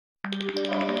While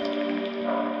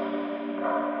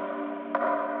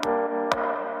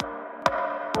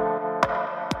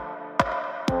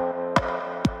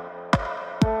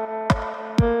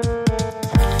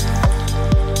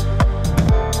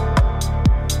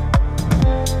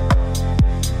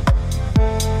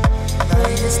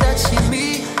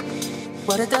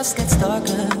the dust gets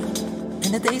darker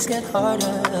and the days get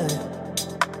harder,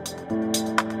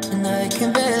 and I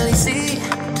can barely see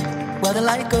while the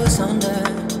light goes under,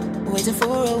 waiting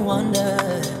for a wonder.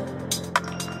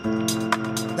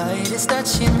 Light is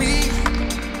touching me.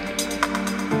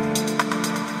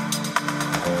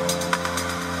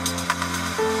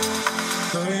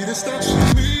 Light is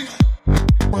touching me.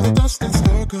 While the dust gets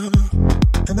darker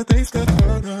and the days get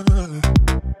harder,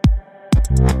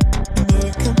 I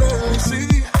can barely see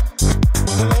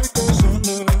when the light goes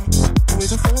under,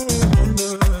 waiting for a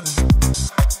wonder.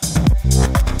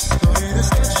 Light is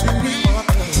touching me.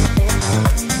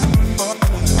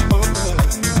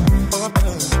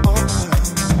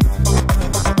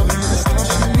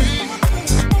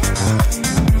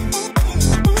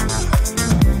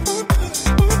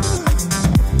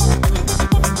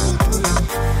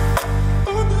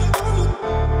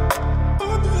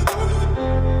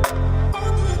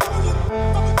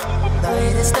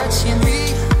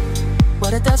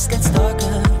 The dust gets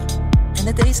darker and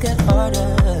the days get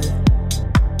harder,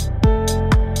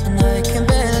 and I can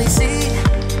barely see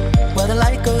while the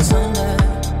light goes under,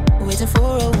 waiting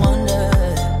for a wonder.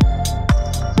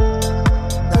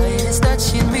 Light is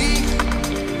touching me.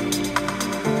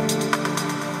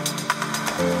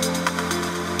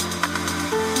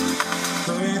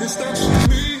 Light is touching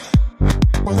me.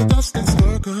 While the dust gets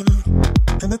darker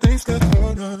and the days get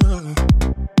harder,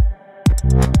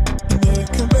 I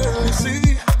can barely see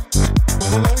when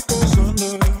the light goes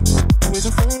under,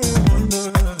 waiting for a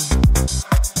wonder.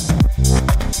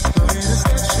 Light is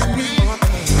touching me.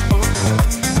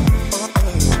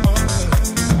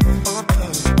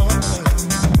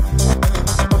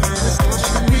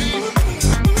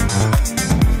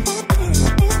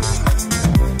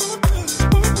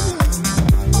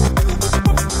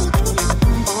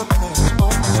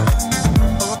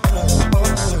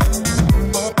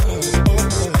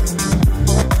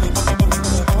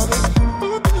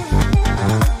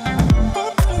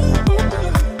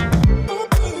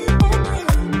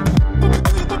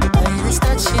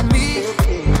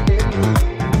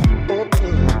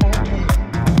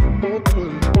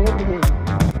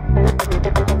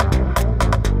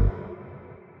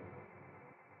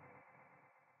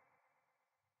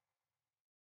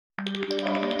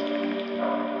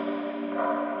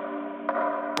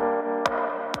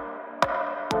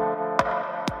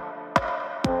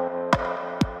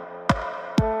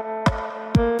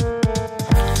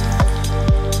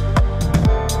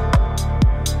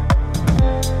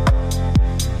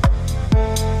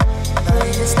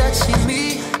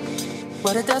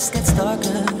 While the dust gets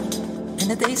darker and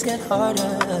the days get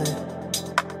harder,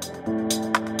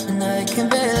 and I can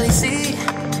barely see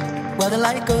while the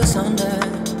light goes under,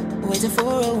 waiting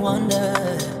for a wonder.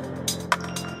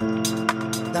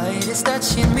 Light is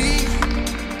touching me.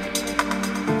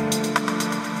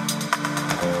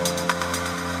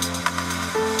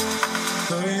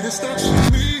 Light is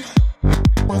touching me.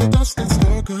 While the dust gets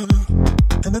darker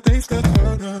and the days get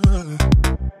harder,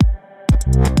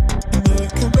 I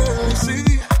can barely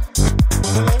see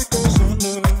when the light goes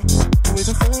under,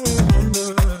 waiting for a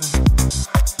wonder. Light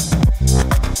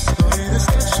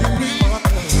is touching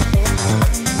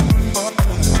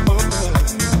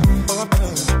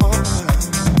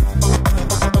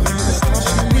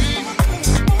me.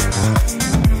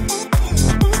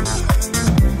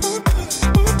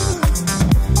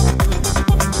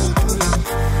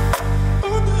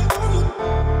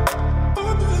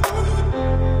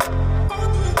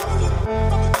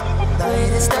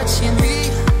 Touching me.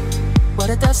 While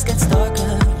the dust gets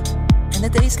darker and the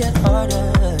days get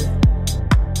harder,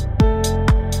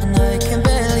 and I can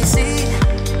barely see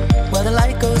while the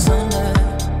light goes under,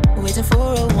 waiting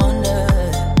for a wonder.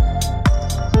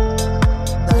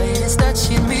 Light is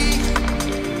touching me.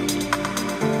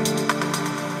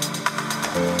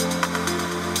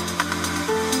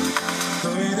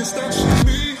 Light is touching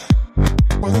me.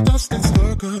 While the dust gets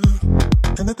darker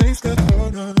and the days get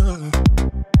harder,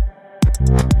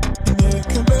 I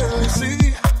can barely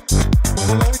see when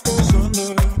the light goes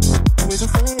under, waiting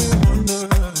for a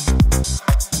wonder.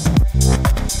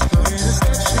 Light is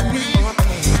touching me. Light is touching me.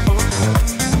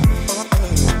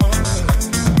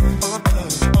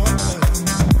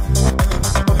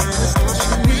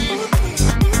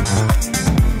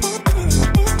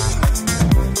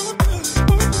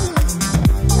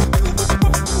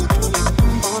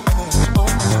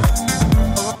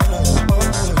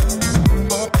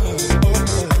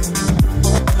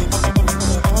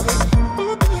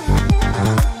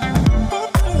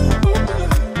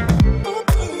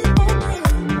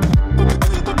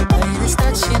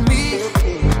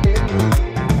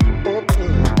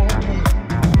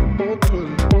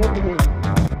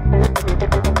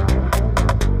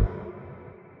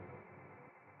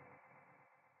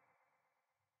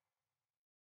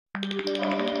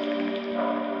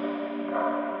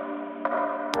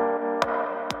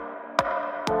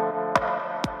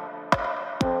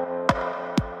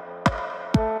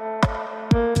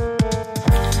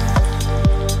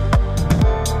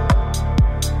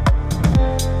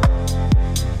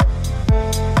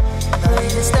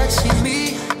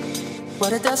 While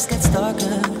the dust gets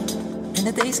darker and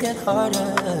the days get harder,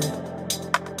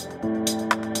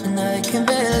 and I can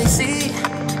barely see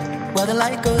while the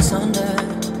light goes under,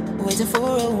 waiting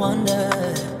for a wonder.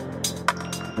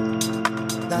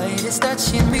 Light is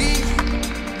touching me.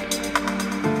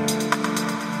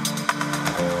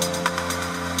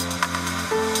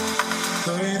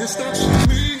 Light is touching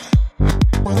me.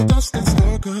 While the dust gets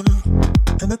darker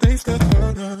and the days get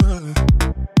harder,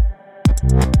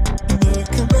 and I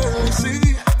can barely see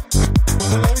while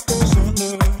the light goes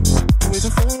under,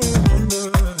 waiting for a wonder.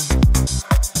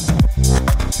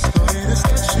 Light is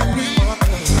touching me.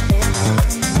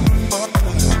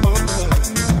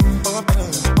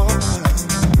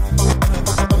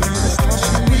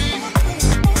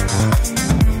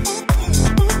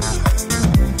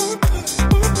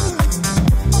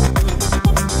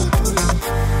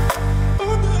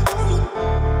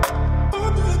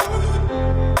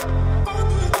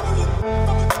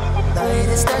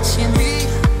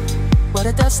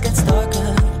 The dust gets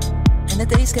darker and the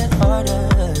days get harder,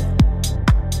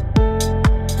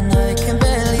 and I can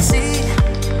barely see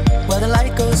while the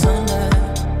light goes under,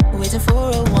 waiting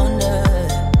for a wonder.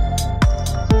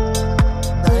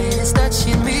 Light is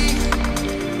touching me.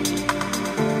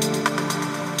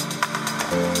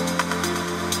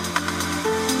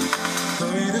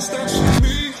 Light is touching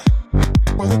me.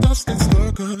 While the dust gets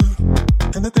darker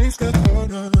and the days get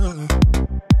harder,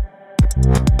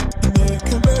 and I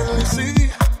can barely see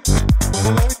when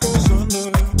the light goes